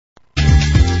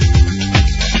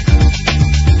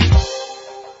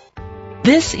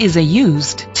This is a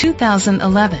used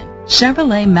 2011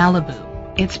 Chevrolet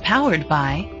Malibu. It's powered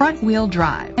by front-wheel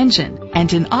drive engine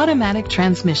and an automatic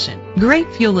transmission. Great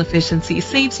fuel efficiency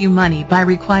saves you money by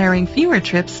requiring fewer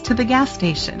trips to the gas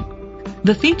station.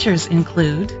 The features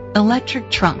include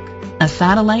electric trunk, a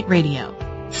satellite radio,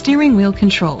 steering wheel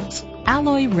controls,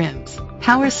 alloy rims,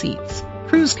 power seats,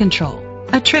 cruise control,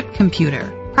 a trip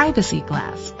computer, privacy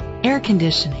glass, air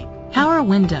conditioning, power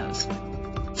windows.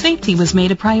 Safety was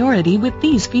made a priority with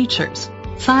these features: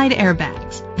 side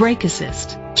airbags, brake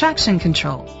assist, traction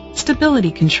control,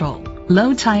 stability control,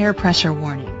 low tire pressure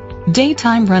warning,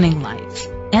 daytime running lights,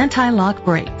 anti-lock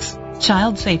brakes,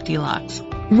 child safety locks.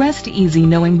 Rest easy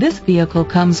knowing this vehicle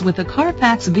comes with a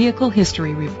Carfax Vehicle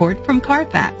History Report from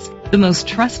Carfax, the most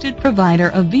trusted provider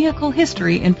of vehicle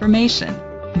history information.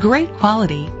 Great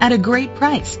quality at a great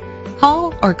price.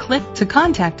 Call or click to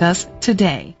contact us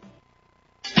today.